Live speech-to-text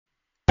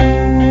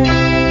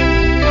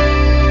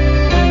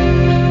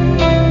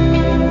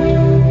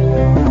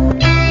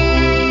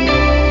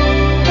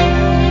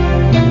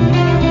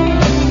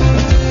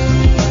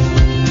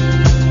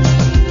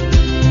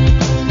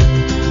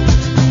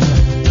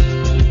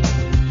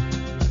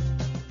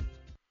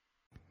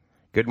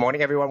Good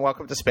morning, everyone.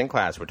 Welcome to Spin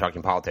Class. We're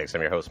talking politics.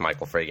 I'm your host,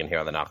 Michael Fragin, here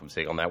on the Nachum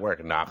Segal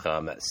Network,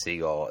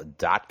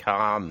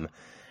 NachumSegal.com,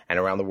 and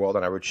around the world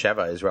on Arutz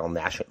Sheva, Israel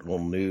National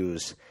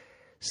News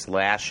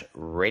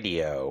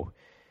 /radio.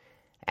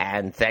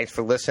 And thanks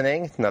for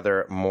listening.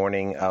 Another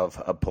morning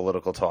of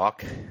political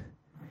talk.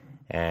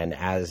 And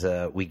as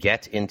we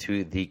get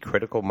into the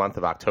critical month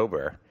of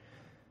October,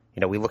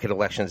 we look at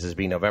elections as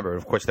being November.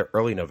 Of course, they're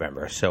early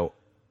November, so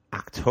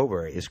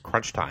October is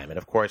crunch time. And,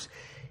 of course,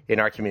 in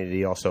our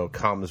community also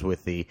comes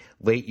with the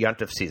late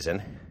Yontif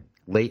season,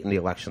 late in the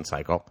election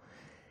cycle,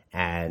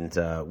 and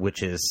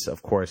which is,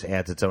 of course,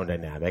 adds its own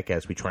dynamic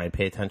as we try and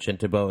pay attention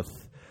to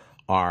both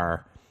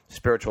our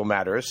spiritual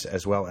matters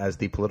as well as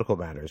the political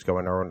matters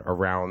going on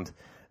around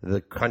the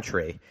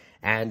country.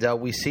 And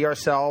we see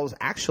ourselves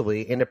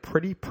actually in a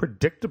pretty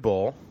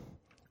predictable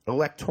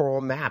electoral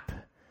map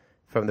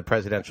from the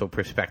presidential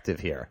perspective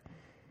here.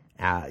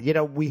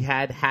 We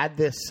had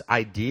this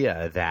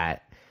idea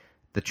that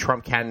the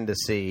Trump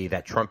candidacy,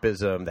 that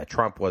Trumpism, that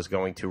Trump was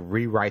going to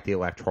rewrite the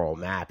electoral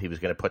map. He was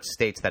going to put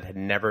states that had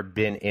never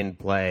been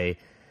into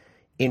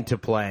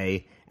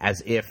play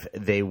as if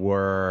they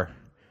were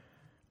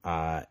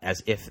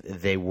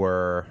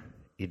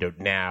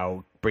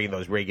now bringing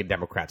those Reagan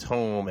Democrats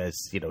home, as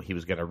he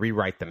was going to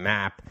rewrite the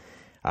map.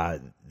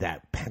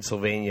 That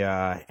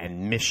Pennsylvania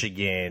and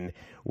Michigan,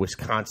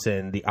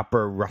 Wisconsin, the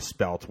upper Rust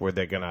Belt, where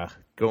they're going to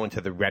go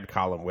into the red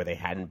column where they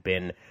hadn't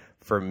been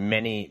for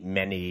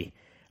many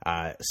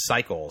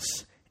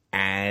cycles.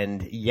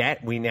 And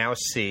yet we now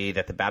see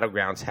that the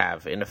battlegrounds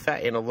have, in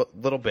effect, in a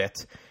little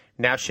bit,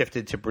 now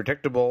shifted to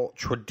predictable,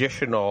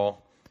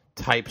 traditional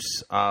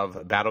types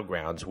of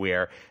battlegrounds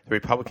where the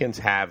Republicans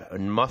have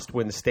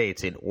must-win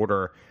states in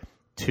order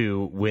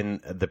to win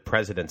the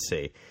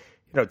presidency.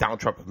 Donald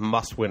Trump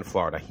must win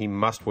Florida. He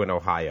must win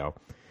Ohio.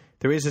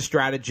 There is a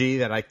strategy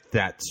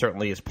that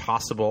certainly is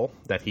possible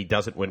that he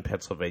doesn't win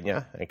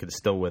Pennsylvania and can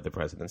still win the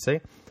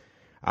presidency.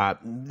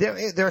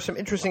 There are some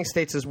interesting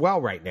states as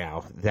well right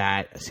now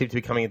that seem to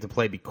be coming into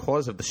play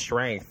because of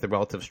the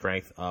relative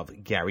strength of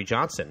Gary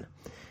Johnson,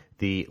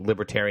 the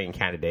Libertarian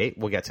candidate.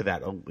 We'll get to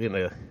that in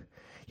a...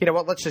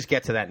 let's just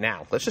get to that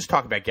now. Let's just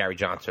talk about Gary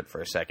Johnson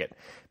for a second,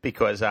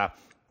 because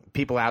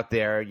people out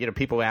there,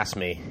 people ask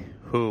me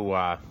who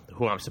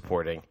I'm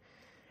supporting,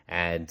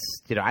 and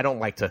I don't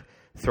like to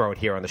throw it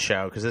here on the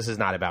show because this is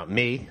not about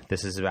me.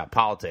 This is about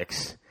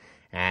politics,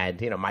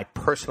 and my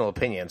personal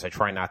opinions. I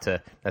try not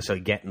to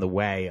necessarily get in the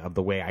way of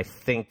the way I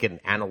think and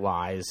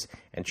analyze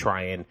and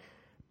try and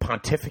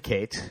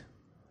pontificate.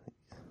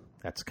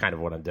 That's kind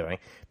of what I'm doing.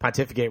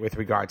 Pontificate with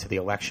regard to the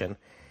election,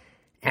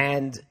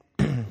 and.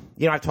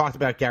 I've talked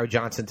about Gary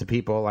Johnson to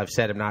people. I've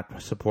said I'm not a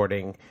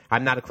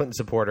Clinton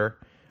supporter.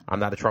 I'm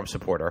not a Trump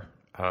supporter.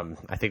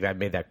 I think I've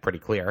made that pretty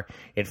clear.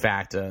 In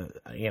fact,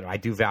 I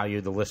do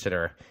value the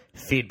listener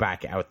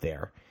feedback out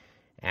there.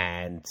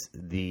 And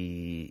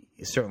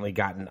certainly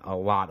gotten a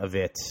lot of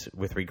it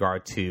with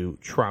regard to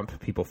Trump.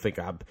 People think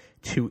I'm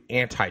too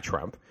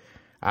anti-Trump.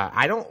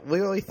 I don't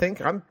really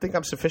think I'm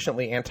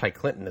sufficiently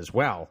anti-Clinton as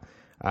well.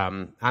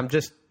 I'm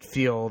just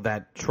feel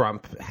that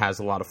Trump has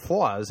a lot of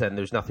flaws, and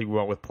there's nothing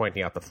wrong with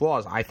pointing out the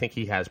flaws. I think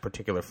he has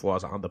particular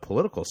flaws on the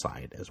political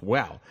side as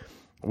well,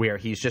 where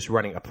he's just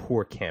running a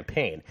poor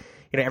campaign.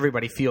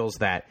 Everybody feels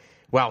that,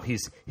 well,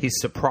 he's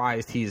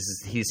surprised. He's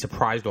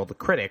surprised all the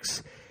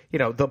critics.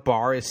 The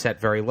bar is set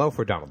very low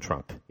for Donald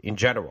Trump in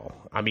general.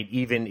 I mean,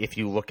 even if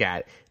you look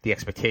at the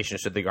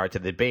expectations with regard to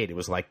the debate, it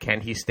was like,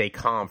 can he stay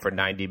calm for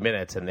 90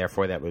 minutes, and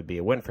therefore that would be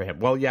a win for him?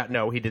 Well, yeah,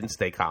 no, he didn't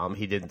stay calm.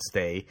 He did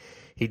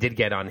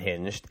get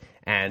unhinged,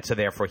 and so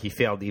therefore he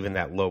failed even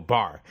that low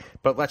bar.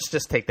 But let's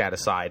just take that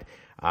aside.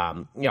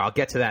 I'll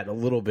get to that in a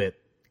little bit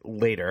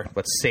later.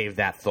 Let's save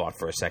that thought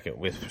for a second,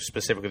 with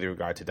specifically with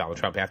regard to Donald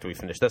Trump after we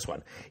finish this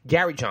one.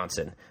 Gary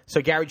Johnson.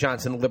 So Gary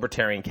Johnson,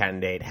 Libertarian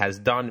candidate, has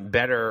done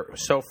better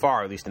so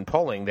far, at least in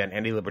polling, than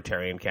any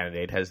Libertarian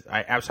candidate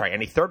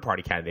any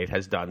third-party candidate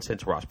has done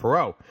since Ross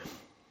Perot.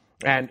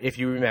 And if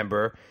you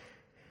remember,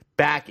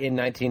 back in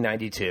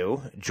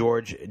 1992,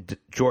 George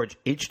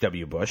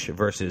H.W. Bush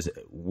versus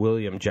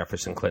William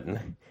Jefferson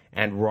Clinton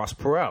and Ross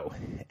Perot.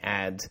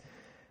 And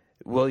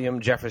William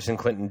Jefferson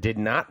Clinton did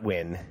not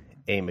win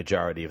a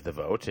majority of the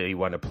vote. He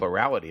won a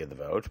plurality of the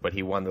vote, but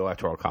he won the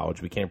Electoral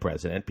College, became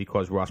president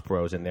because Ross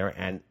Perot was in there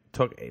and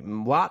took a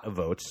lot of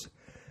votes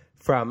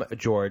from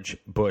George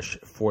Bush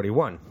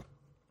 41.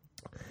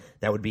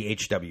 That would be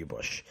H.W.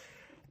 Bush.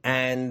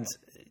 And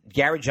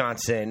Gary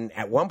Johnson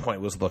at one point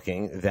was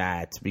looking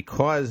that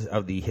because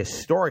of the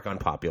historic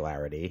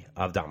unpopularity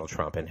of Donald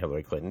Trump and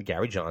Hillary Clinton,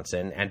 Gary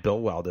Johnson and Bill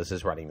Weld as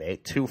his running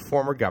mate, two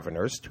former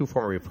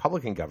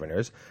Republican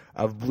governors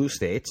of blue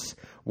states,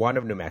 one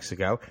of New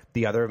Mexico,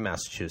 the other of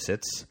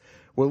Massachusetts,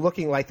 were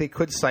looking like they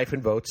could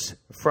siphon votes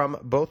from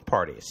both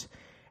parties.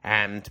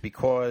 And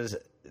because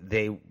of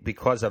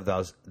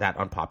that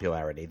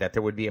unpopularity, that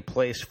there would be a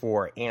place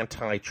for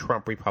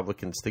anti-Trump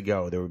Republicans to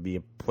go, there would be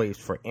a place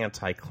for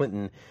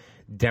anti-Clinton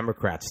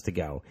Democrats to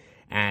go,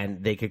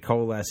 and they could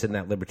coalesce in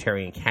that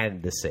Libertarian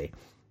candidacy.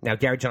 Now,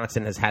 Gary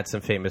Johnson has had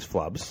some famous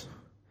flubs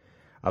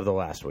of the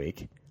last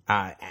week.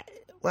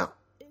 Well,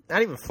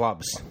 not even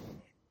flubs.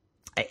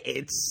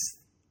 It's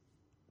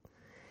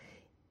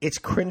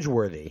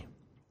cringeworthy.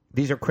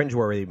 These are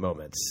cringeworthy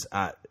moments.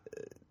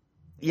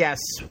 Yes,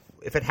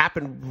 if it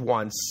happened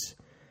once.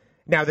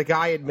 Now, the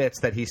guy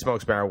admits that he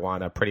smokes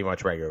marijuana pretty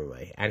much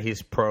regularly, and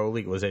he's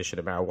pro-legalization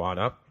of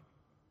marijuana.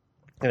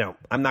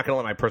 I'm not going to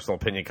let my personal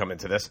opinion come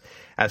into this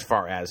as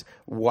far as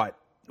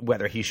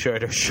whether he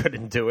should or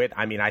shouldn't do it.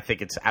 I mean, I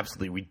think it's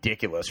absolutely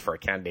ridiculous for a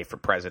candidate for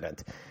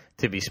president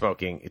to be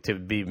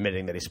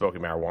admitting that he's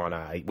smoking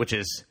marijuana, which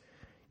is,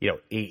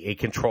 a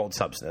controlled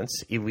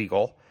substance,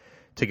 illegal,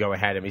 to go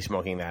ahead and be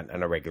smoking that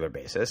on a regular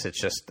basis.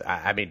 It's just,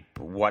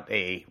 what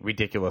a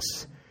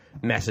ridiculous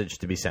message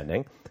to be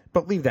sending.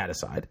 But leave that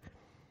aside.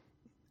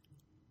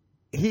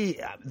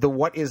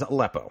 What is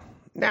Aleppo?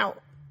 Now,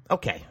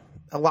 okay,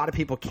 a lot of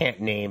people can't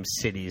name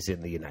cities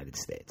in the United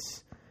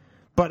States.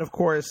 But, of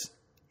course,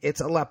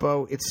 it's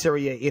Aleppo, it's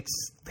Syria,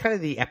 it's kind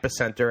of the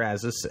epicenter,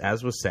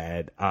 as was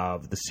said,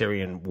 of the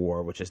Syrian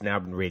war, which has now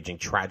been raging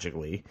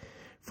tragically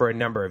for a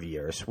number of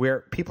years,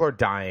 where people are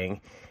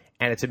dying,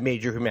 and it's a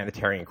major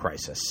humanitarian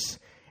crisis.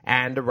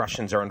 And the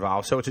Russians are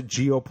involved, so it's a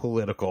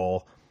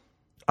geopolitical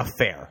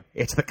affair.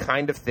 It's the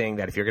kind of thing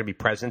that if you're going to be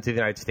president of the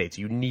United States,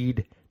 you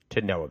need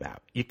to know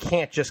about. You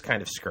can't just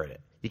kind of skirt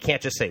it. You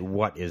can't just say,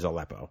 what is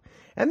Aleppo?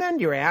 And then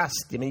you're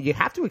asked, you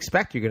have to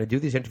expect you're going to do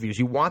these interviews.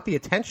 You want the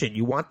attention.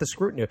 You want the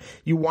scrutiny.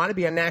 You want to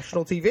be on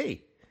national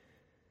TV.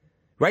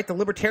 Right? The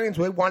libertarians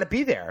really want to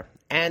be there.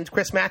 And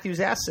Chris Matthews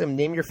asks him,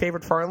 name your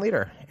favorite foreign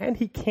leader. And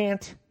he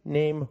can't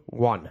name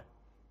one.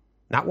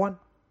 Not one.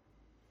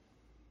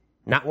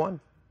 Not one.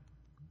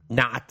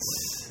 Not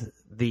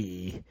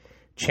the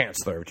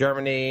Chancellor of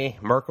Germany,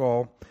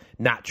 Merkel.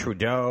 Not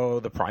Trudeau,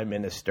 the Prime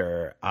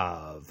Minister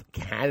of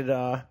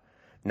Canada.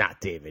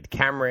 Not David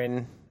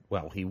Cameron.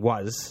 Well, he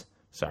was,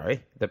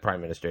 the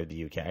Prime Minister of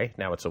the UK.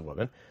 Now it's a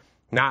woman.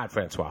 Not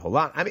Francois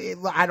Hollande.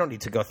 I don't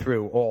need to go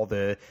through all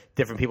the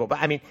different people, but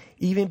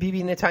even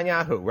Bibi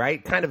Netanyahu,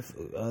 right? Kind of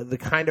the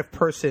kind of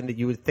person that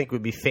you would think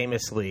would be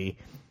famously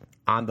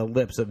on the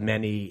lips of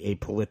many a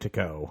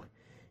politico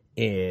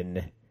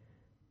in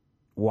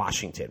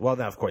Washington. Well,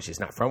 now, of course, he's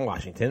not from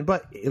Washington,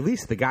 but at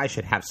least the guy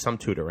should have some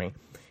tutoring.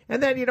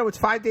 And then, it's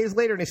 5 days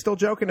later, and he's still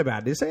joking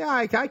about it. He say,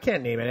 I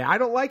can't name it. I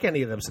don't like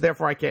any of them, so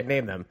therefore I can't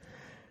name them.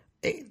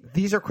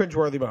 These are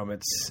cringeworthy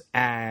moments,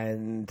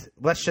 and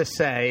let's just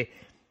say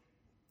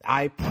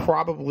I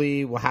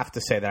probably will have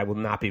to say that I will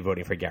not be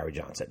voting for Gary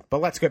Johnson. But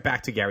let's get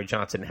back to Gary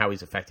Johnson and how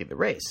he's affecting the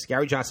race.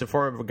 Gary Johnson,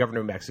 former governor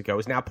of Mexico,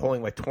 is now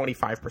polling like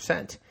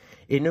 25%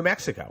 in New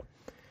Mexico.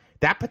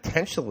 That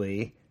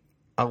potentially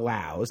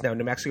allows – now,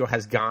 New Mexico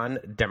has gone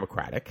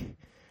Democratic,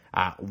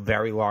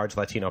 very large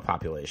Latino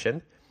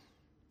population –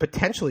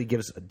 potentially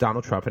gives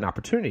Donald Trump an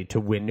opportunity to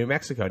win New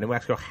Mexico. New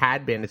Mexico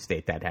had been a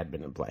state that had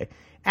been in play,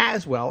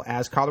 as well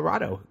as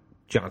Colorado.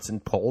 Johnson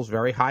polls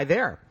very high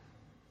there.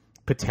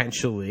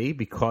 Potentially,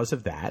 because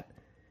of that,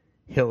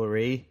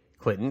 Hillary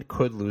Clinton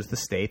could lose the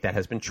state that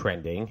has been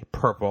trending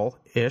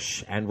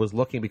purple-ish and was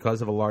looking,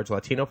 because of a large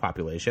Latino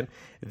population,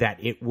 that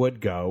it would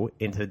go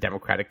into the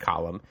Democratic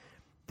column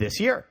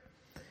this year.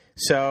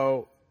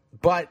 So,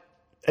 but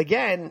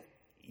again,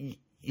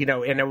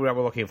 and then we're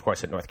looking, of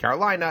course, at North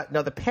Carolina.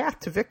 Now, the path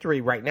to victory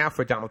right now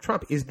for Donald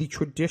Trump is the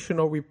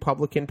traditional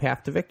Republican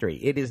path to victory.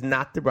 It is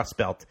not the Rust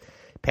Belt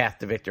path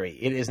to victory.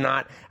 It is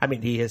not –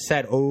 he has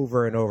said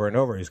over and over and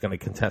over he's going to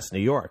contest New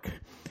York,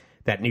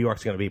 that New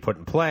York's going to be put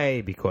in play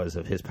because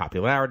of his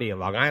popularity in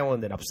Long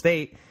Island and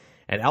upstate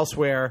and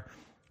elsewhere.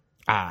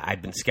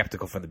 I've been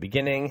skeptical from the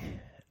beginning.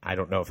 I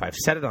don't know if I've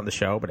said it on the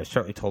show, but I've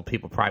certainly told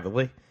people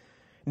privately.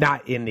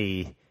 Not in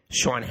the –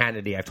 Sean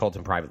Hannity, I've told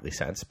him privately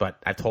since, but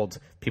I've told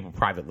people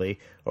privately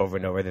over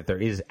and over that there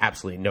is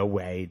absolutely no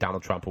way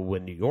Donald Trump will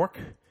win New York.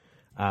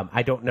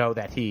 I don't know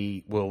that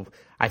he will.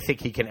 I think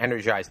he can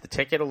energize the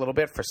ticket a little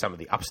bit for some of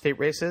the upstate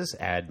races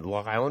and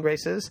Long Island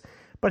races,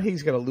 but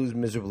he's going to lose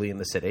miserably in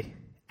the city.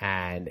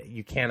 And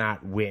you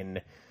cannot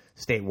win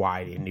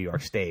statewide in New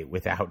York State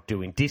without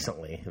doing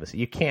decently.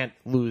 You can't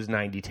lose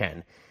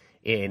 90-10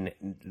 in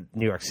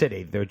New York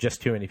City. There are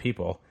just too many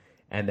people,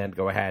 and then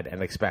go ahead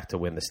and expect to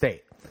win the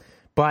state.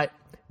 But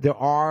there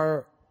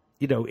are,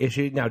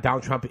 issues. Now,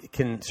 Donald Trump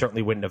can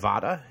certainly win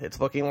Nevada, it's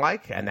looking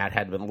like, and that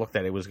had been looked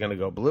at. It was going to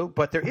go blue.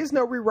 But there is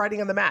no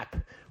rewriting on the map.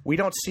 We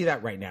don't see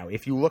that right now.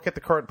 If you look at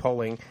the current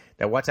polling,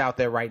 that what's out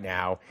there right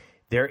now,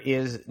 there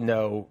is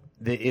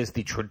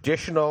the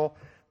traditional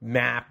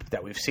map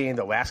that we've seen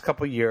the last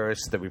couple of years,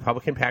 the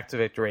Republican path to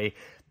victory,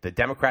 the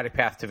Democratic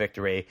path to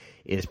victory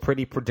is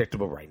pretty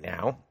predictable right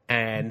now.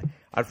 And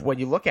when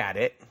you look at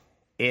it,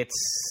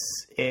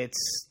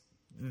 it's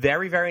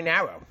very, very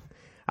narrow.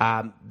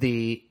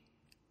 The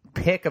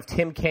pick of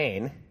Tim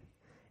Kaine,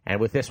 and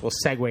with this we'll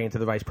segue into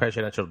the vice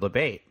presidential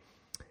debate,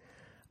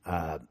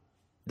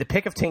 the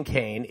pick of Tim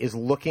Kaine is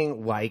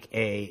looking like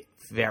a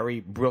very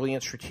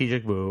brilliant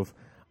strategic move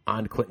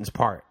on Clinton's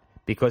part,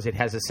 because it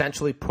has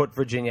essentially put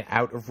Virginia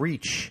out of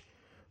reach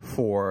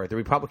for the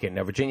Republican.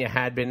 Now, Virginia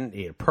had been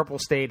a purple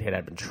state,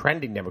 had been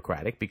trending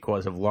Democratic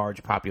because of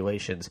large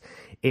populations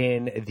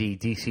in the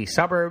D.C.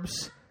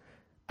 suburbs.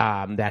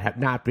 that have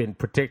not been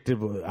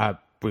predictably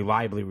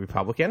reliably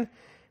Republican.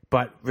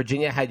 But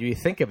Virginia, how you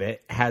think of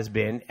it, had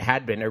been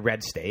a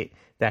red state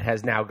that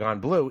has now gone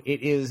blue.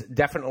 It is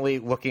definitely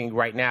looking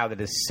right now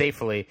that is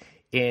safely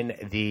in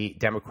the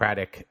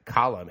Democratic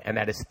column, and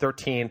that is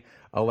 13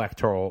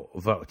 electoral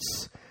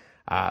votes.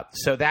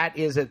 So that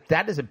is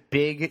a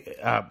big,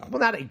 well,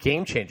 not a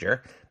game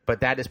changer,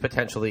 but that is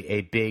potentially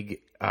a big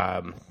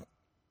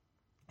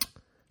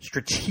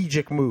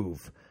strategic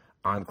move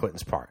on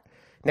Clinton's part.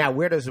 Now,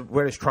 where does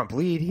Trump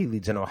lead? He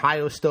leads in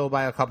Ohio still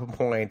by a couple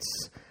points.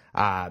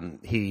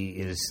 He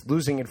is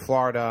losing in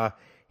Florida.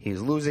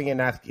 He's losing in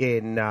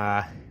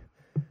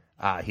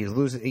he's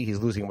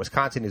losing in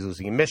Wisconsin. He's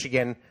losing in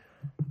Michigan.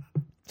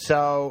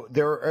 So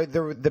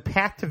the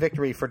path to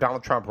victory for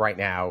Donald Trump right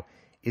now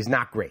is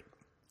not great.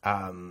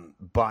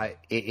 But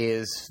it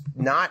is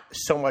not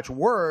so much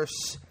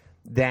worse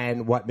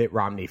than what Mitt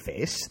Romney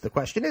faced. The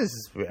question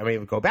is,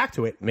 go back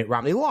to it. Mitt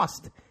Romney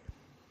lost.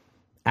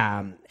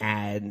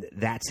 And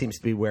that seems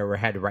to be where we're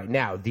headed right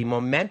now. The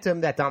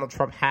momentum that Donald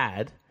Trump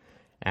had,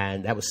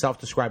 and that was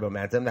self-described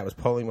momentum, that was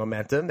polling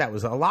momentum,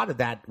 a lot of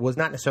that was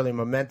not necessarily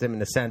momentum in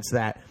the sense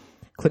that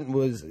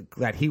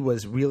he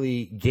was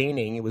really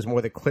gaining. It was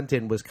more that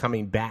Clinton was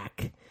coming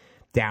back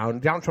down.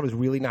 Donald Trump is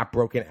really not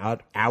broken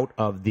out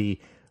of the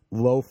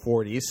low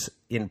 40s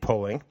in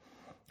polling.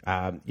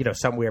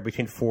 Somewhere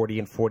between 40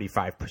 and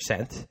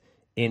 45%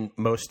 in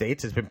most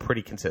states. Has been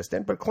pretty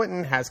consistent. But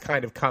Clinton has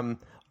kind of come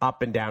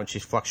up and down.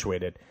 She's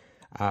fluctuated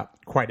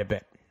quite a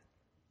bit.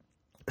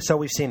 So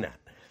we've seen that.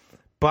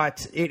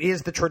 But it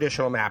is the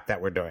traditional map that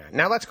we're doing.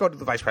 Now let's go to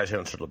the vice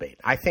presidential debate.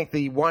 I think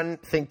the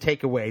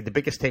the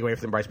biggest takeaway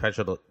from the vice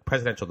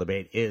presidential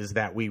debate is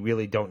that we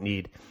really don't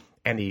need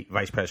any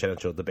vice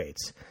presidential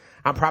debates.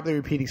 I'm probably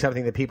repeating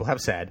something that people have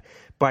said,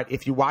 but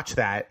if you watch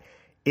that,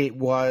 it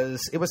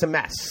was a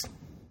mess.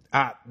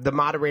 The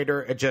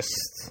moderator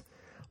just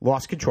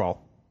lost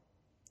control,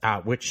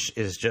 which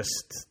is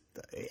just,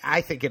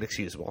 I think,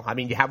 inexcusable.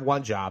 You have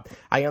one job.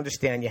 I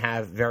understand you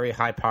have very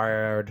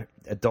high-powered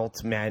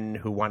adult men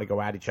who want to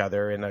go at each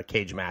other in a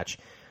cage match,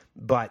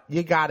 but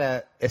you got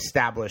to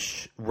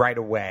establish right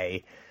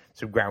away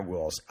some ground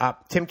rules.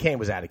 Tim Kaine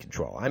was out of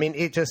control. I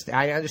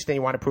understand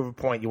you want to prove a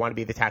point. You want to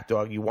be the attack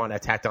dog. You want to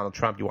attack Donald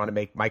Trump. You want to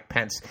make Mike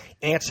Pence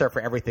answer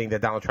for everything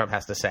that Donald Trump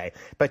has to say.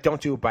 But don't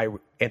do it by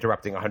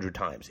interrupting 100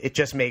 times. It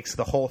just makes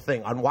the whole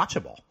thing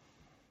unwatchable.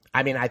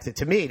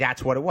 To me,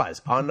 that's what it was.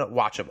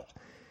 Unwatchable.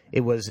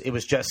 It was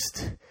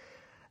just,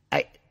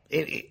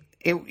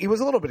 it was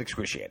a little bit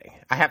excruciating.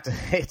 I have to,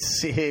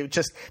 it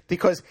just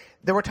because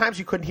there were times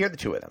you couldn't hear the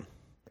two of them.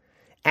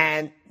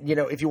 And,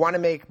 if you want to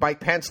make Mike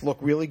Pence look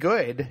really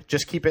good,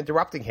 just keep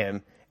interrupting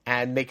him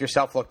and make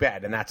yourself look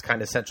bad. And that's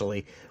kind of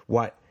essentially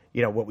what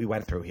we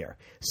went through here.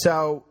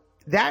 So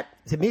that,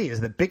 to me, is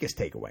the biggest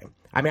takeaway.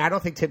 I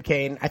think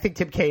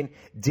Tim Kaine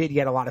did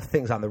get a lot of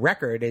things on the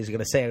record. He's going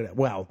to say,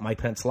 well, Mike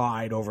Pence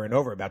lied over and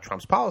over about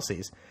Trump's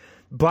policies.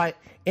 But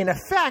in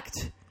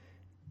effect,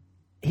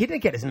 he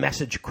didn't get his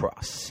message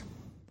across.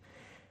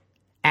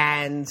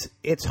 And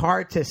it's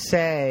hard to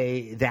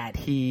say that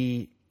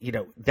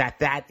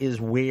that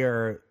is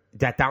where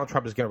that Donald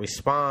Trump is going to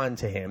respond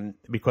to him,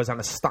 because on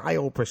a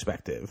style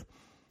perspective,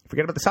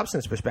 forget about the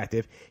substance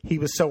perspective, he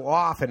was so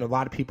off, and a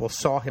lot of people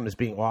saw him as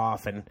being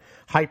off and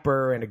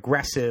hyper and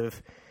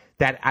aggressive,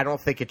 that I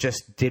don't think it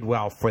just did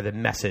well for the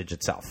message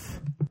itself.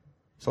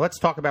 So let's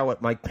talk about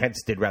what Mike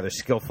Pence did rather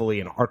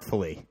skillfully and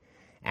artfully,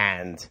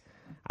 and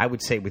I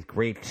would say with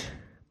great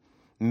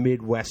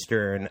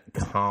Midwestern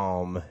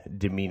calm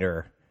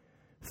demeanor,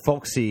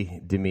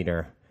 folksy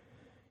demeanor,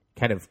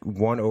 kind of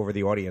won over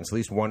the audience, at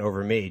least won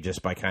over me,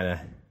 just by kind of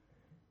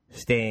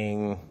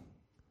staying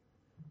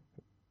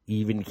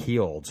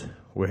even-keeled,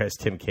 whereas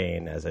Tim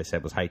Kaine, as I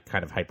said, was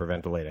kind of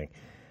hyperventilating.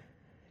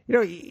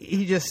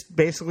 He just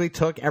basically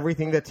took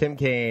everything that Tim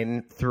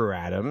Kaine threw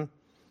at him,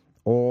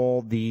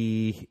 all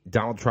the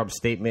Donald Trump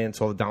statements,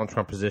 all the Donald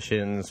Trump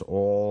positions,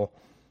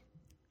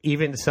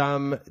 even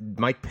some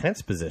Mike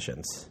Pence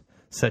positions,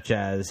 such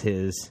as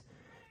his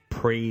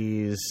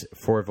praise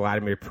for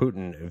Vladimir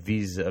Putin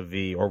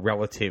vis-a-vis or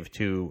relative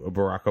to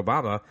Barack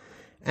Obama,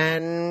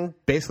 and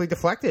basically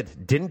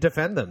deflected, didn't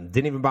defend them,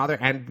 didn't even bother,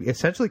 and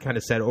essentially kind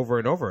of said over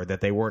and over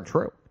that they weren't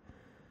true.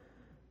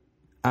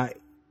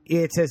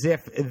 It's as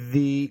if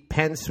the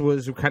Pence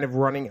was kind of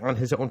running on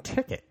his own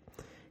ticket.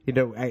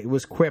 It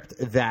was quipped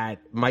that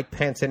Mike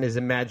Pence and his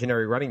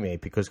imaginary running mate,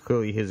 because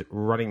clearly his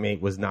running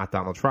mate was not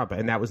Donald Trump,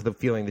 and that was the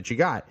feeling that you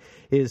got,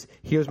 is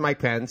here's Mike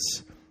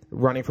Pence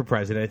running for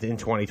president in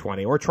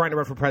 2020, or trying to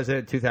run for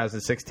president in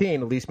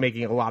 2016, at least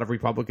making a lot of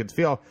Republicans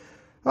feel,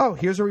 oh,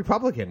 here's a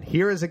Republican.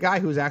 Here is a guy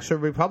who's actually a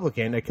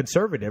Republican, a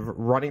conservative,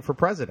 running for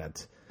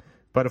president.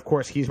 But, of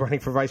course, he's running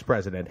for vice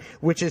president,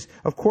 which is,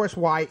 of course,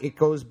 why it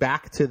goes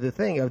back to the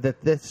thing of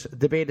that this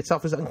debate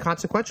itself is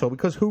inconsequential,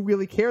 because who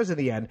really cares in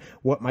the end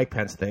what Mike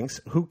Pence thinks?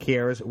 Who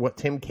cares what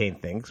Tim Kaine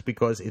thinks?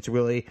 Because it's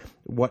really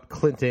what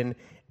Clinton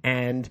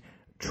and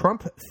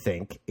Trump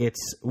think.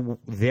 It's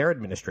their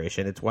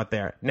administration. It's what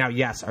they're now.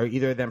 Yes, are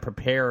either of them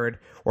prepared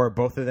or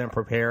both of them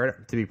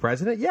prepared to be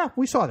president? Yeah,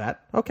 we saw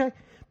that. Okay,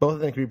 both of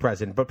them can be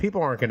president, but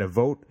people aren't going to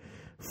vote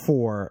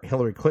for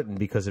Hillary Clinton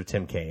because of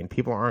Tim Kaine.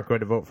 People aren't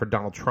going to vote for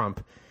Donald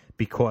Trump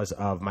because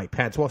of Mike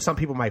Pence. Well, some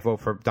people might vote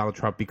for Donald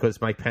Trump because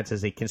Mike Pence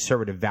is a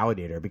conservative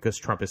validator, because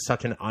Trump is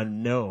such an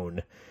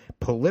unknown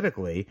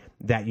politically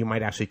that you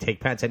might actually take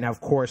Pence. And now,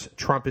 of course,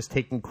 Trump is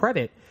taking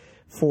credit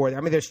for,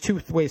 I mean, there's two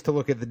ways to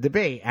look at the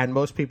debate, and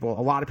most people,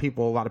 a lot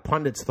of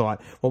pundits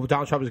thought, well,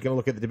 Donald Trump was going to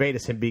look at the debate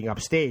as him being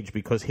upstaged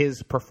because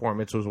his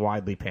performance was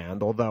widely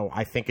panned, although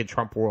I think in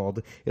Trump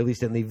world, at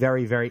least in the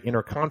very, very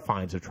inner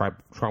confines of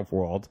Trump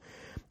world,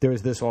 there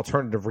is this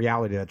alternative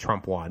reality that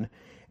Trump won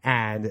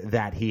and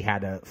that he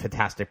had a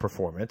fantastic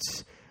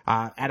performance.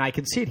 And I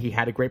concede he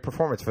had a great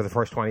performance for the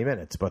first 20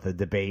 minutes, but the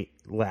debate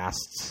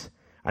lasts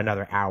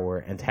another hour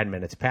and 10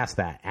 minutes past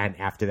that, and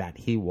after that,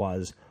 he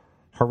was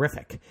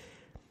horrific.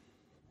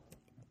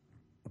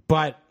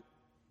 But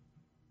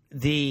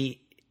the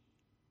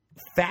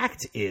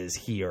fact is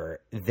here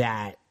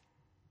that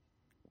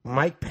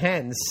Mike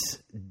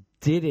Pence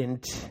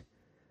didn't,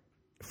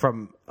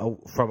 from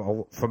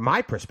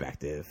my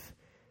perspective,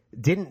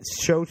 didn't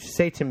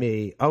say to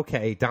me,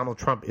 okay, Donald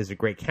Trump is a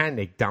great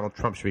candidate, Donald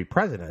Trump should be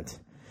president.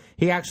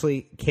 He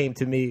actually came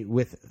to me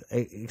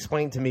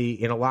explained to me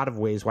in a lot of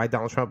ways why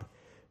Donald Trump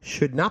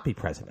should not be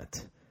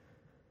president.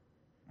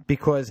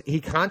 Because he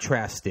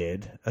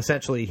contrasted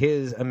essentially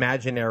his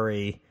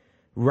imaginary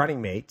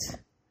running mate,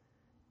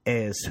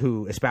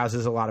 who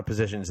espouses a lot of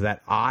positions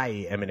that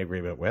I am in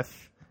agreement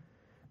with,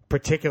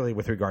 particularly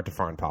with regard to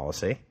foreign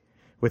policy,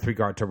 with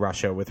regard to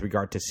Russia, with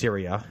regard to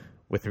Syria,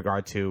 with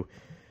regard to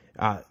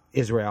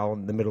Israel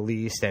and the Middle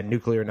East and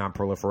nuclear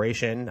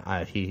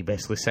nonproliferation. He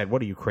basically said,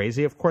 what are you,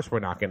 crazy? Of course we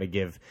don't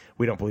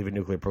believe in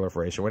nuclear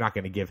proliferation. We're not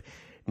going to give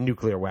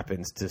nuclear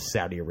weapons to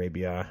Saudi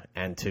Arabia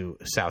and to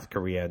South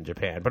Korea and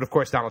Japan. But of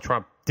course Donald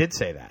Trump did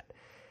say that.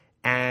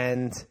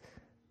 And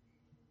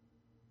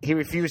he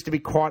refused to be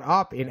caught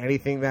up in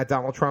anything that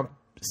Donald Trump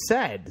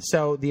said.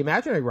 So the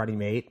imaginary running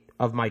mate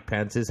of Mike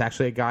Pence is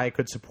actually a guy I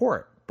could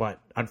support. But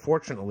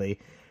unfortunately,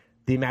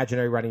 the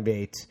imaginary running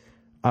mate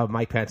of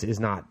Mike Pence is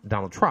not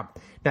Donald Trump.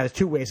 Now, there's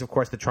two ways, of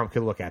course, that Trump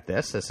can look at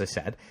this, as I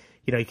said.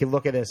 You know, you can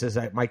look at this as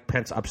that Mike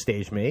Pence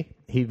upstaged me.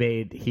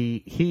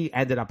 He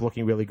ended up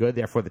looking really good,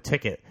 therefore the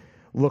ticket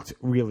looked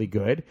really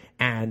good.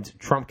 And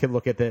Trump can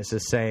look at this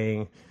as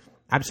saying,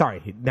 I'm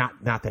sorry,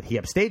 not that he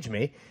upstaged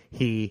me.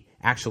 He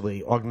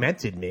actually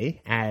augmented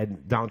me.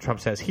 And Donald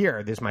Trump says,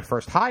 here, this is my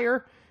first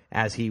hire,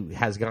 as he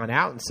has gone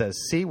out and says,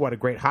 see what a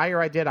great hire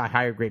I did. I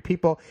hired great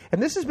people.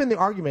 And this has been the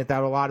argument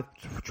that a lot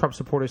of Trump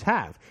supporters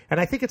have. And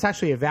I think it's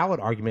actually a valid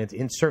argument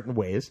in certain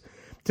ways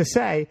to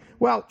say,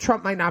 well,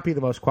 Trump might not be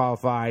the most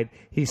qualified.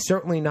 He's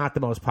certainly not the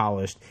most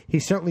polished. He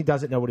certainly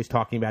doesn't know what he's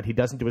talking about. He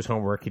doesn't do his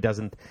homework.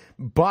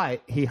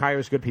 But he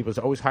hires good people. He's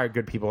always hired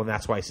good people, and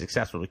that's why he's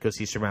successful, because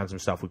he surrounds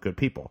himself with good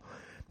people.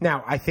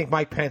 Now, I think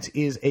Mike Pence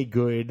is a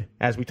good,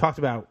 as we talked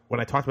about, when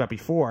I talked about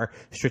before,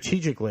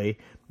 strategically,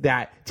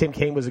 that Tim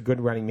Kaine was a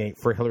good running mate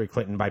for Hillary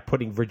Clinton by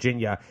putting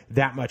Virginia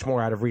that much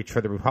more out of reach for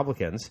the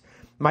Republicans.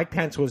 Mike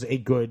Pence was a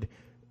good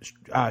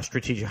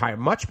strategic hire,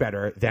 much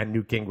better than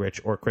Newt Gingrich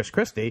or Chris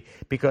Christie,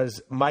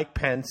 because Mike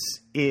Pence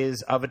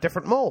is of a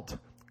different mold,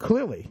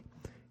 clearly,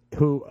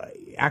 who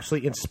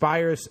actually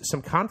inspires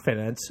some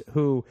confidence,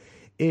 who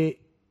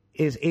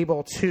is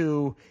able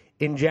to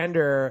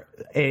engender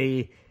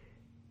a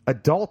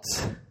adult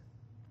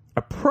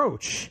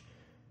approach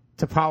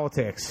to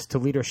politics, to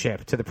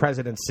leadership, to the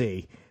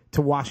presidency,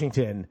 to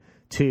Washington,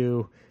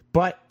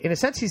 but in a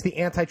sense, he's the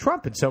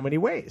anti-Trump in so many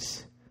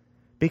ways,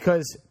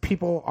 because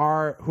people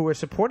who are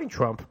supporting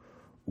Trump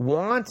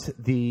want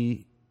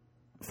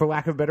for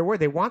lack of a better word,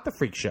 they want the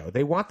freak show.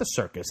 They want the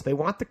circus. They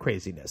want the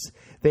craziness.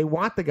 They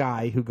want the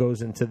guy who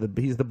goes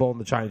he's the bull in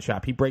the china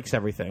shop. He breaks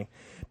everything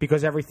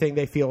because everything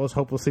they feel is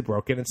hopelessly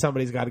broken, and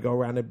somebody's got to go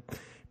around and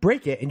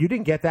break it. And you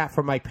didn't get that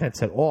from Mike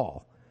Pence at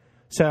all.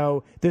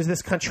 So there's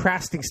this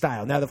contrasting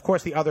style. Now, of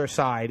course, the other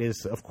side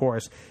is, of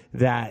course,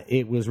 that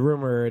it was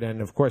rumored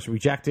and, of course,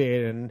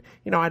 rejected. And,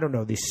 I don't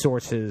know, these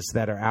sources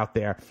that are out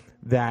there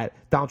that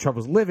Donald Trump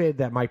was livid,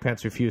 that Mike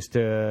Pence refused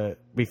to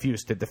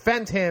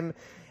defend him.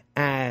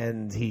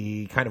 And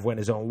he kind of went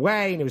his own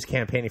way, and he was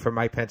campaigning for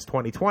Mike Pence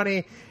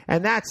 2020.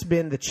 And that's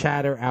been the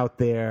chatter out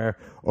there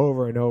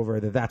over and over,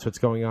 that's what's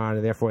going on,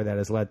 and therefore that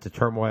has led to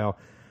turmoil.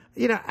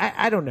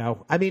 I don't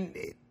know. I mean,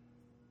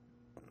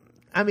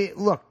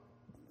 look,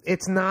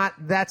 that's not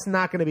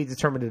going to be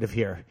determinative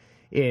here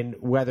in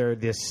whether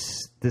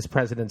this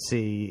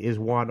presidency is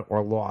won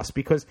or lost,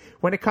 because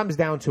when it comes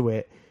down to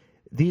it,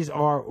 these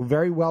are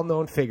very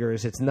well-known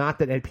figures. It's not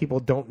that people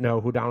don't know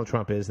who Donald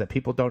Trump is, that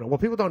people don't know. Well,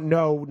 people don't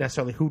know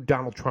necessarily who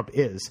Donald Trump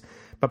is,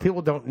 but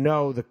people don't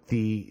know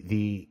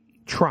the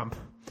Trump.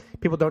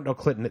 People don't know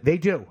Clinton. They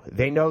do.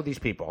 They know these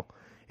people.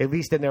 At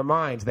least in their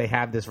minds, they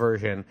have this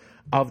version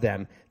of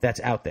them that's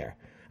out there.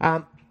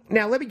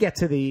 Now, let me get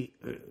to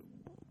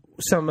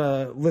some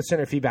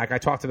listener feedback. I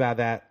talked about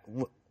that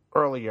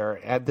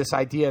earlier, this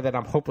idea that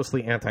I'm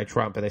hopelessly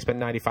anti-Trump, and I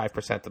spend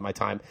 95% of my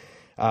time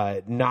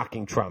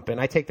knocking Trump, and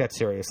I take that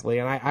seriously,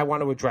 and I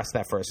want to address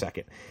that for a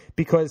second,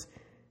 because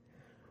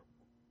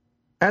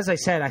as I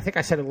said, I think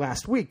I said it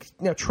last week,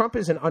 Trump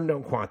is an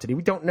unknown quantity.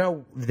 We don't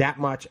know that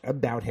much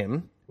about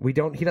him. He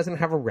doesn't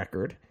have a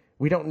record.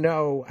 We don't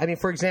know. I mean,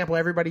 for example,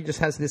 everybody just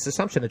has this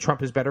assumption that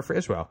Trump is better for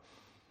Israel.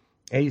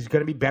 And he's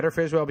going to be better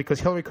for Israel because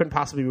Hillary couldn't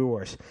possibly be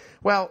worse.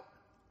 Well,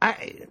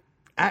 I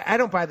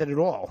don't buy that at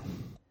all.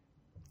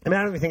 I mean,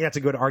 I don't even think that's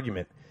a good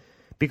argument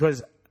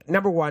because,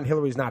 number one,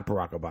 Hillary's not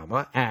Barack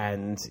Obama.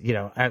 And,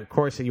 of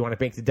course, you want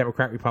to make the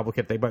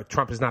Democrat-Republican thing, but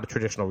Trump is not a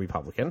traditional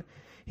Republican.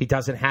 He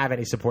doesn't have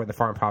any support in the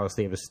foreign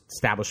policy of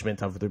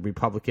establishment of the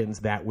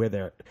Republicans that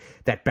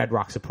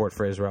bedrock support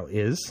for Israel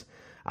is.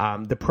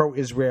 The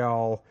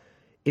pro-Israel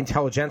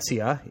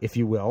intelligentsia, if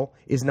you will,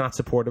 is not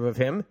supportive of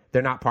him.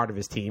 They're not part of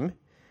his team.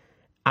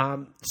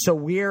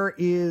 So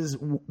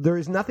there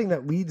is nothing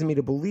that leads me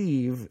to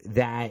believe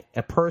that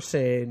a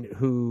person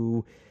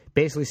who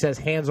basically says,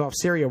 hands off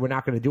Syria, we're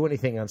not going to do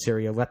anything on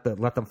Syria, let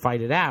them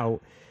fight it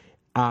out,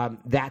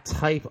 that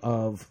type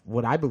of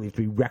what I believe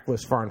to be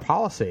reckless foreign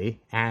policy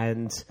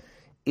and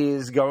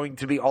is going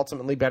to be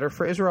ultimately better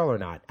for Israel or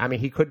not. I mean,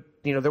 he could,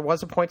 there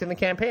was a point in the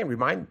campaign,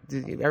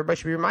 everybody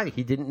should be reminded,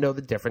 he didn't know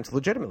the difference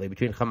legitimately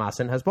between Hamas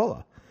and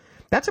Hezbollah.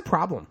 That's a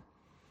problem.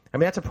 I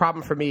mean, that's a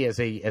problem for me as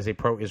a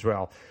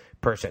pro-Israel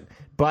person.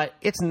 But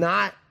it's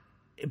not,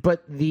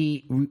 but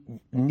the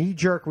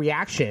knee-jerk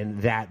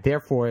reaction that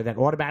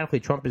automatically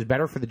Trump is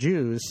better for the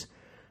Jews,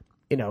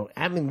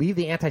 leave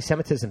the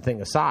anti-Semitism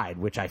thing aside,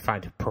 which I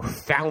find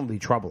profoundly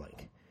troubling.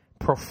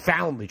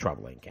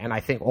 And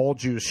I think all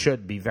Jews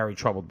should be very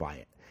troubled by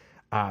it.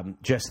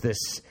 Just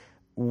this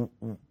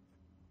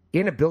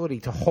inability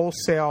to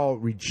wholesale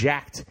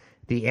reject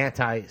the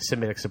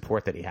anti-Semitic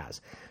support that he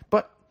has.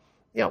 But,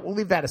 we'll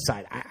leave that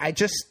aside. I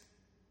just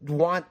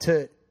want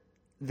to...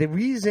 The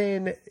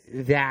reason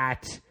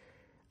that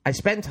I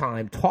spend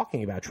time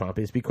talking about Trump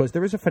is because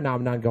there is a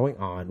phenomenon going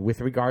on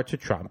with regard to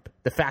Trump.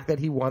 The fact that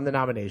he won the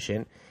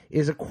nomination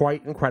is a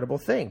quite incredible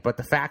thing. But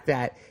the fact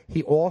that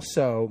he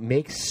also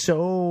makes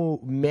so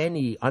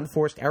many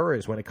unforced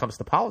errors when it comes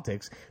to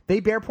politics, they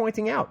bear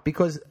pointing out.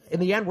 Because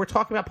in the end, we're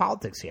talking about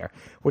politics here.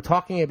 We're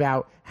talking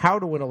about how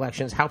to win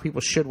elections, how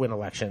people should win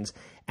elections,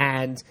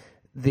 and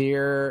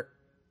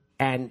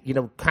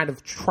kind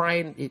of try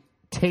and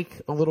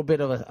take a little bit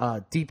of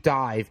a deep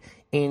dive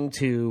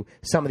into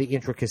some of the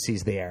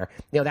intricacies there.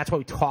 That's why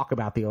we talk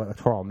about the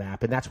electoral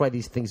map, and that's why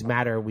these things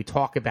matter. We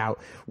talk about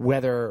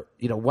whether,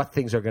 what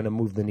things are going to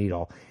move the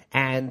needle.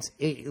 And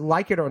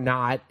like it or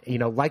not,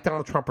 like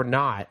Donald Trump or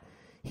not,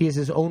 he is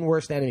his own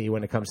worst enemy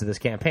when it comes to this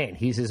campaign.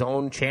 He's his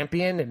own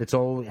champion, and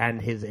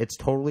it's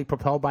totally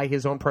propelled by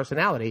his own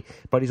personality,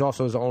 but he's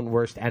also his own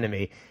worst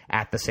enemy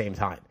at the same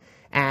time.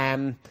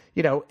 And,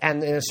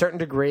 and in a certain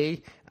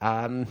degree,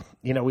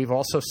 we've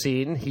also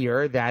seen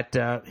here that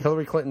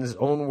Hillary Clinton's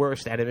own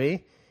worst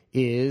enemy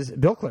is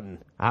Bill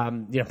Clinton.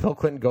 Bill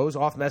Clinton goes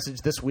off message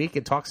this week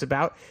and talks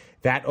about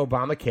that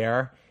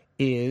Obamacare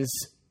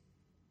is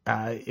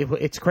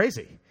it's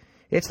crazy.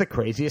 It's the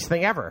craziest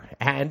thing ever.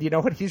 And you know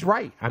what? He's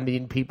right. I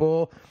mean,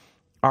 people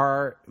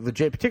are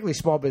particularly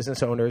small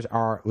business owners,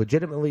 are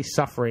legitimately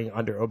suffering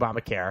under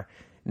Obamacare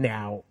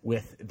now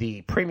with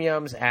the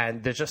premiums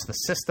and there's just the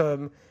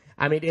system.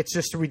 I mean, it's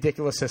just a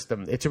ridiculous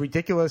system. It's a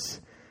ridiculously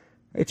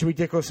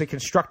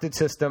constructed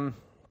system.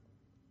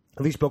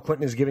 At least Bill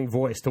Clinton is giving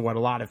voice to what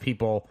a lot of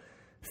people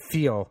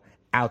feel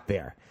out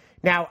there.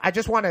 Now, I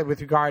just want to,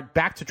 with regard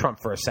back to Trump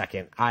for a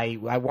second, I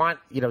want,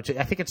 I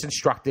think it's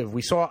instructive.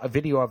 We saw a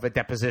video of a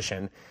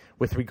deposition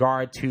with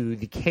regard to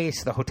the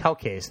case, the hotel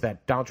case,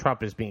 that Donald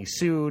Trump is being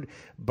sued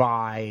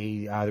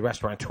by the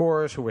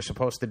restaurateurs who were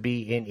supposed to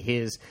be in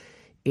his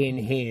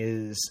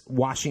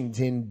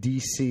Washington,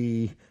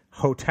 D.C.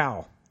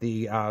 hotel.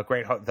 The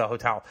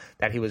hotel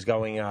that he was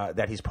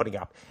that he's putting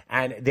up,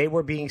 and they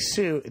were being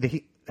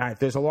sued.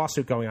 There's a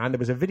lawsuit going on. There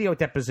was a video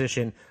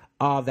deposition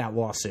of that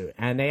lawsuit,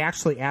 and they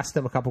actually asked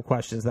him a couple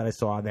questions that I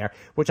saw on there,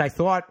 which I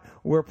thought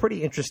were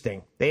pretty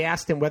interesting. They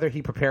asked him whether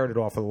he prepared at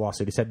all for the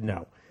lawsuit. He said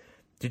no.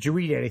 Did you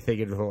read anything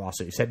into the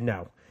lawsuit? He said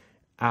no.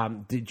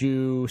 Did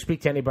you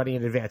speak to anybody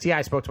in advance? Yeah,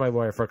 I spoke to my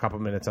lawyer for a couple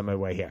minutes on my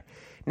way here.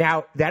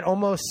 Now that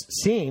almost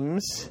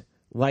seems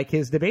like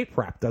his debate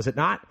prep, does it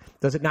not?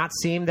 Does it not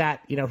seem that,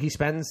 he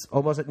spends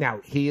almost...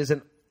 Now, he is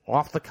an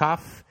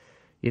off-the-cuff,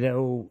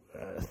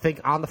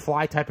 think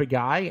on-the-fly type of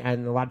guy,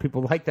 and a lot of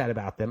people like that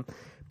about them.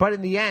 But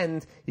in the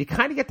end, you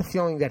kind of get the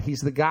feeling that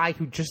he's the guy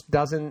who just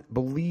doesn't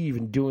believe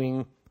in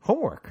doing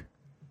homework.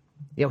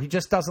 He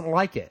just doesn't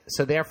like it.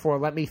 So therefore,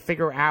 let me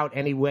figure out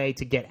any way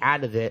to get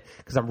out of it,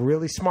 because I'm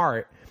really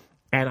smart,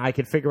 and I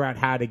can figure out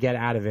how to get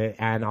out of it,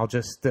 and I'll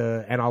just...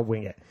 and I'll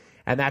wing it.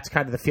 And that's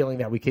kind of the feeling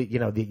that we could,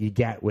 that you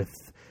get with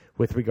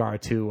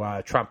regard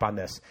to Trump on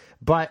this.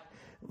 But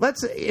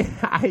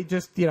I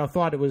just,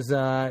 thought it was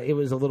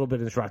a little bit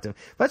instructive.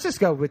 Let's just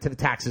go to the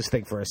taxes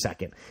thing for a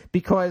second,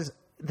 because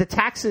the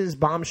taxes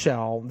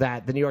bombshell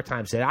that the New York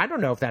Times did, I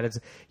don't know if that is,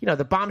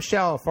 the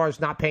bombshell as far as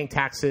not paying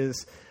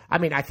taxes. I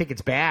mean, I think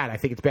it's bad. I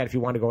think it's bad if you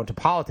want to go into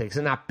politics,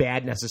 and not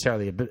bad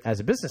necessarily as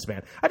a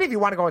businessman. I think if you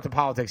want to go into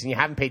politics and you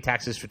haven't paid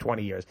taxes for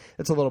 20 years,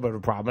 that's a little bit of a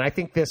problem. And I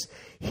think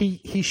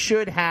he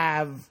should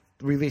have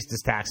released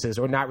his taxes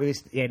or not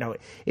released.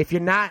 If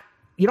you're not,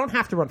 you don't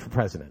have to run for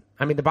president.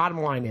 I mean, the bottom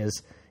line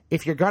is,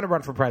 if you're going to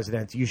run for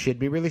president, you should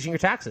be releasing your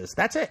taxes.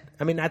 That's it.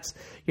 I mean, that's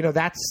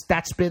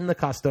been the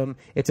custom.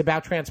 It's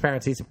about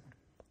transparency,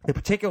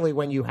 particularly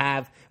when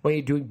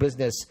you're doing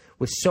business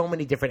with so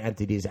many different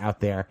entities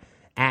out there,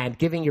 and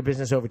giving your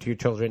business over to your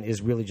children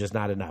is really just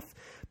not enough.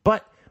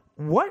 But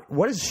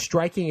what is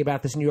striking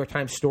about this New York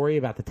Times story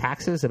about the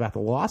taxes, about the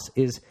loss,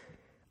 is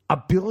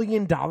 $1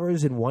 billion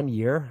in 1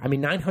 year. I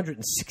mean,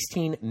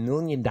 $916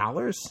 million.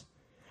 I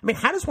mean,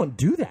 how does one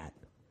do that?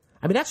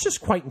 I mean, that's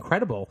just quite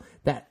incredible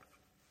that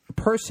a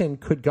person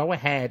could go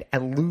ahead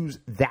and lose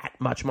that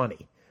much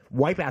money,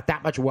 wipe out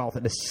that much wealth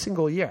in a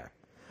single year.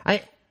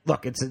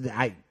 Look, it's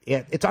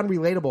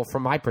unrelatable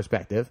from my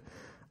perspective.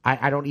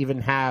 I don't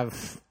even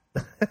have.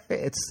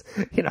 It's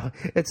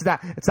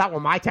not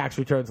what my tax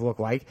returns look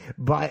like,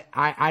 but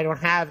I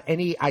don't have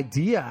any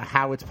idea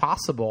how it's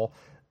possible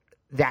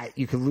that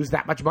you can lose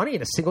that much money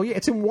in a single year.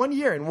 It's in 1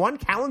 year, in one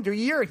calendar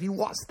year, he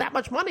lost that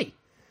much money.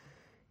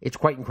 It's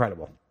quite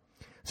incredible.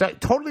 So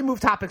totally move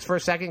topics for a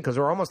second because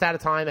we're almost out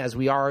of time, as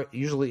we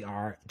usually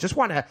are. Just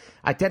want to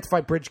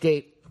identify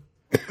Bridgegate,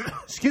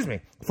 excuse me,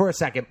 for a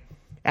second.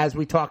 As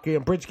we talk,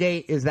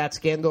 Bridgegate is that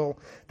scandal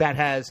that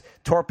has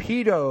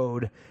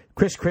torpedoed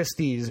Chris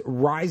Christie's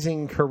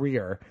rising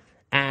career,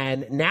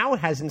 and now it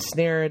has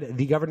ensnared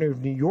the governor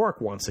of New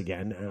York once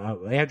again,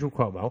 Andrew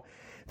Cuomo.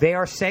 They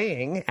are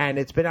saying, and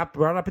it's been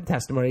brought up in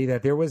testimony,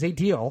 that there was a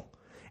deal,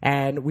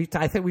 and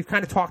I think we've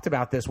kind of talked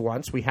about this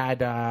once. We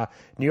had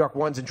New York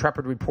One's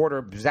intrepid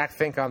reporter Zach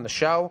Fink on the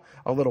show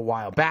a little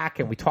while back,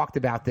 and we talked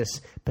about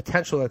this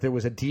potential that there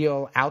was a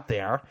deal out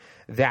there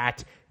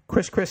that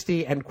Chris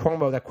Christie and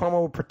Cuomo, that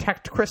Cuomo would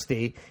protect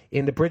Christie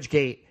in the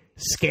Bridgegate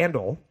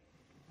scandal,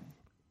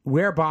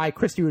 whereby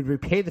Christie would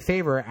repay the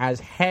favor as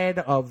head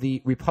of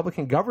the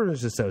Republican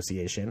Governors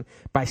Association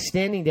by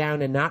standing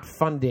down and not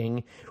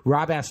funding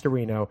Rob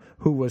Astorino,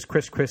 who was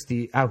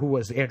who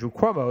was Andrew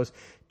Cuomo's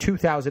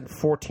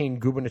 2014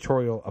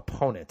 gubernatorial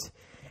opponent.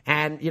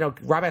 And,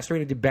 Rob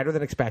Astorino did better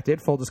than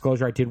expected. Full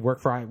disclosure, I did work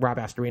for Rob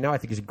Astorino. I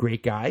think he's a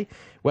great guy,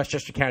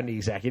 Westchester County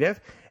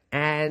executive.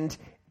 And,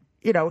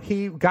 he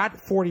got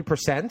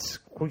 40%.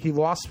 He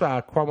lost.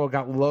 Cuomo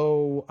got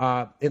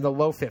in the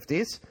low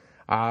 50s.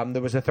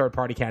 There was a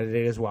third-party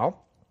candidate as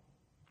well.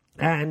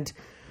 And,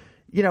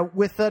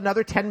 with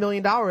another $10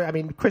 million, I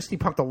mean, Christie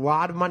pumped a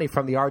lot of money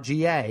from the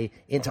RGA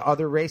into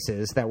other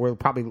races that were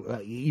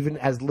probably even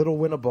as little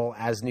winnable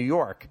as New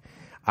York.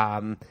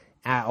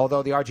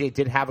 Although the RGA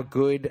did have a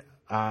good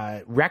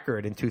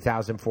record in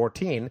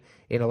 2014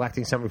 in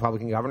electing some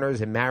Republican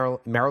governors in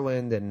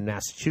Maryland and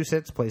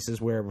Massachusetts,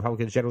 places where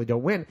Republicans generally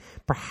don't win.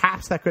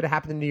 Perhaps that could have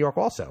happened in New York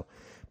also.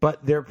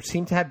 But there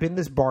seemed to have been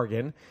this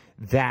bargain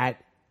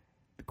that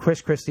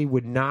Chris Christie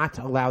would not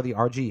allow the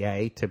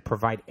RGA to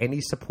provide any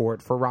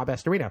support for Rob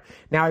Astorino.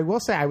 Now, I will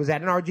say I was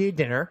at an RGA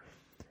dinner,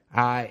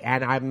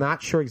 and I'm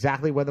not sure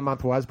exactly when the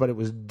month was, but it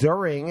was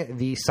during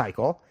the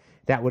cycle.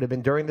 That would have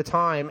been during the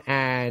time,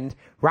 and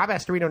Rob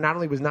Astorino not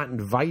only was not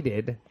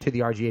invited to the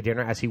RGA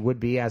dinner, as he would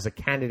be as a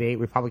candidate,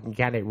 Republican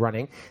candidate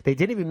running, they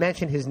didn't even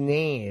mention his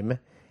name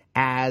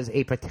as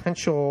a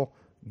potential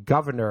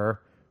governor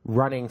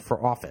running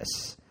for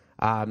office,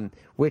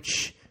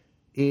 which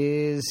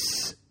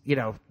is...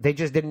 they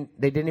didn't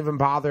even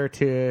bother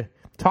to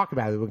talk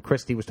about it when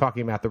Christie was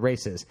talking about the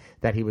races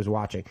that he was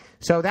watching.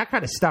 So that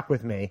kind of stuck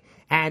with me.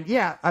 And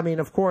yeah, I mean,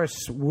 of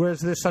course, was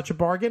there such a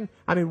bargain?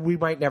 I mean, we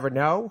might never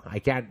know. I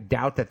can't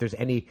doubt that there's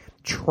any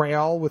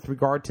trail with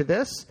regard to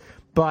this,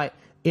 but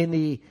in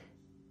the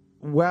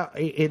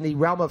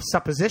realm of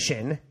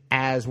supposition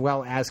as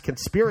well as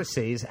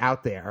conspiracies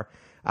out there,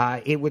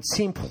 it would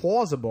seem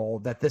plausible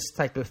that this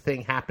type of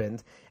thing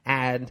happened.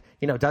 And,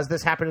 does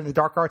this happen in the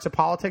dark arts of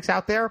politics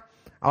out there?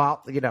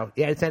 Well,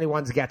 it's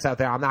anyone's guess out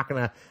there. I'm not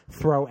going to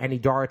throw any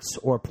darts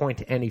or point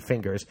to any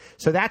fingers.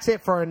 So that's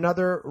it for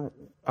another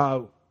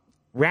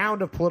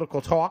round of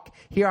political talk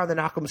here on the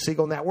Nachum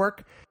Segal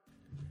Network.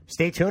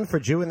 Stay tuned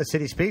for Jew in the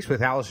City Speaks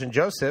with Allison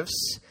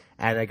Josephs,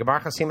 and a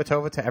Gemar Chasima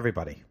Tova to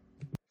everybody.